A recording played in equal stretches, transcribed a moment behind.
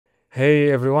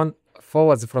Hey everyone,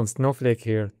 Fawaz from Snowflake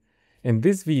here. In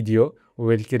this video, we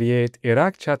will create a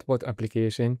RAG chatbot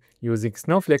application using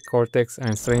Snowflake Cortex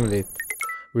and Streamlit.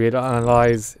 We'll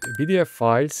analyze PDF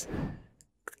files,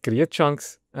 create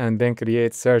chunks, and then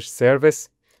create search service,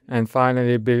 and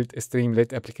finally build a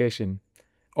Streamlit application,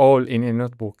 all in a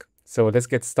notebook. So let's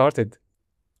get started.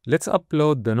 Let's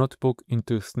upload the notebook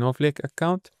into Snowflake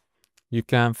account. You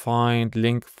can find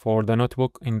link for the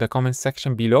notebook in the comment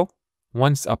section below.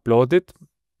 Once uploaded,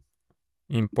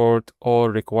 import all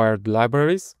required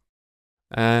libraries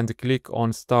and click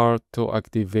on Start to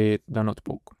activate the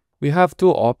notebook. We have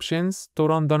two options to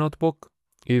run the notebook,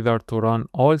 either to run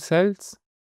all cells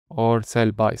or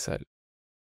cell by cell.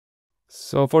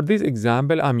 So for this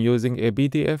example, I'm using a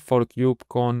PDF for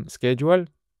KubeCon schedule.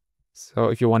 So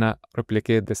if you want to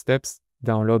replicate the steps,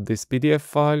 download this PDF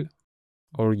file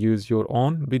or use your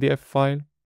own PDF file.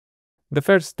 The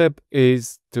first step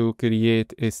is to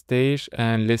create a stage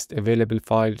and list available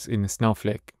files in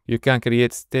Snowflake. You can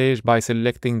create stage by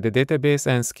selecting the database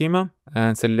and schema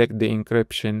and select the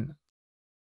encryption.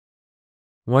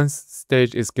 Once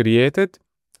stage is created,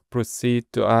 proceed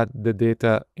to add the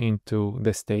data into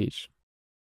the stage.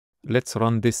 Let's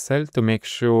run this cell to make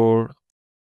sure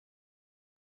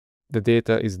the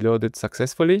data is loaded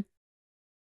successfully,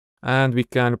 and we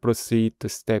can proceed to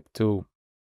step 2.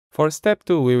 For step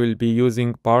 2, we will be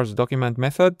using parse document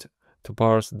method to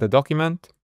parse the document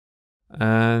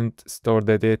and store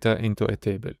the data into a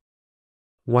table.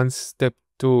 Once step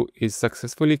 2 is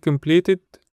successfully completed,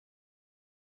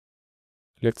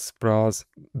 let's browse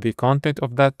the content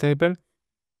of that table.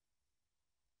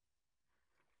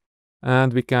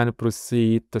 And we can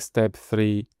proceed to step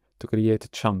 3 to create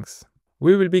chunks.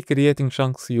 We will be creating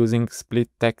chunks using split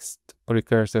text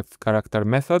recursive character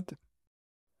method.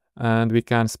 And we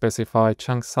can specify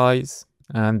chunk size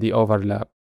and the overlap.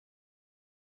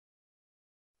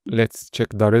 Let's check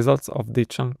the results of the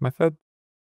chunk method.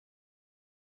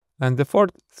 And the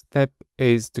fourth step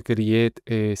is to create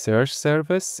a search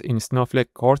service in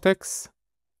Snowflake Cortex.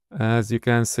 As you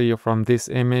can see from this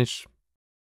image,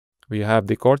 we have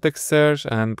the Cortex search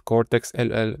and Cortex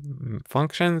LL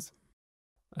functions.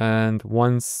 And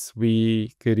once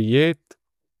we create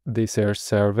the search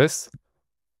service,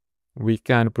 we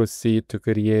can proceed to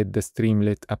create the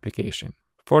Streamlit application.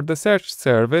 For the search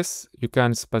service, you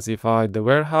can specify the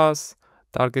warehouse,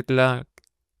 target lag,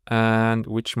 and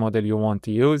which model you want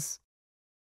to use.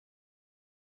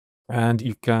 And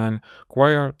you can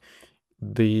query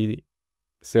the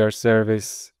search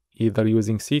service either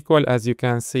using SQL, as you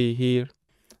can see here.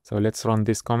 So let's run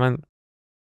this command.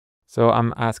 So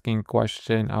I'm asking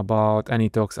question about any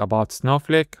talks about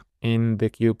Snowflake in the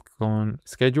KubeCon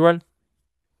schedule.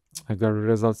 I got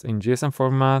results in JSON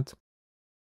format,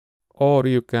 or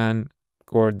you can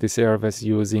query the service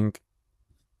using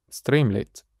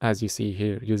Streamlit, as you see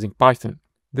here, using Python.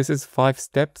 This is 5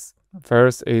 steps.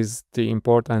 First is to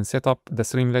import and set up the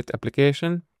Streamlit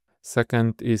application.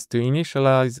 Second is to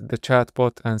initialize the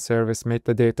chatbot and service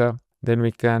metadata. Then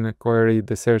we can query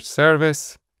the search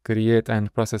service, create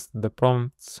and process the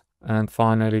prompts, and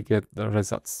finally get the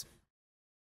results.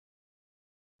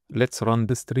 Let's run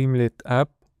the Streamlit app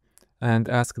and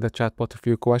ask the chatbot a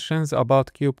few questions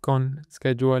about KubeCon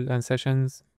schedule and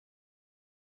sessions.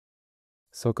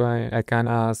 So I can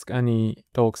ask any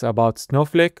talks about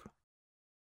Snowflake.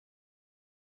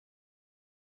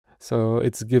 So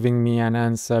it's giving me an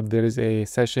answer. There is a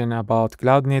session about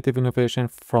cloud native innovation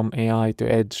from AI to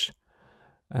edge.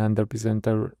 And the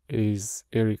presenter is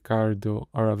Ricardo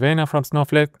Aravena from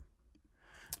Snowflake.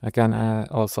 I can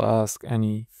also ask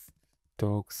any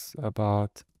talks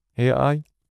about AI.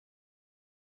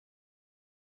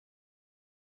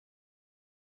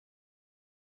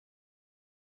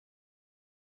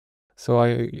 So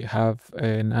I have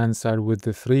an answer with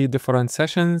the 3 different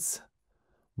sessions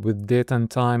with date and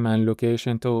time and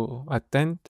location to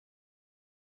attend.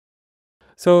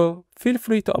 So feel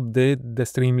free to update the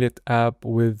Streamlit app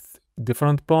with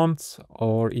different prompts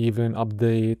or even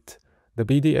update the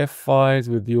PDF files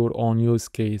with your own use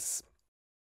case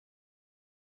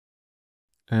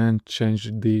and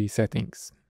change the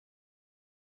settings.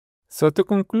 So to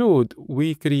conclude,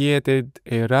 we created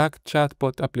a RAG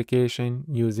chatbot application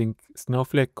using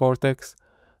Snowflake Cortex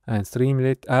and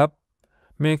Streamlit app.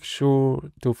 Make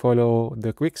sure to follow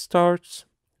the quick starts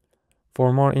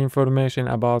for more information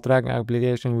about RAG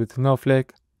application with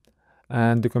Snowflake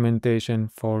and documentation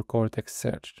for Cortex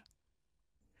search.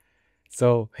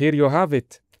 So here you have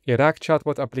it, a RAG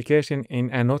chatbot application in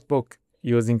a notebook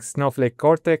using Snowflake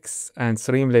Cortex and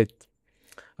Streamlit.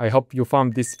 I hope you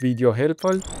found this video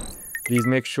helpful. Please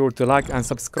make sure to like and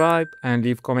subscribe and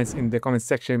leave comments in the comment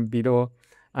section below,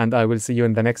 and I will see you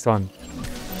in the next one.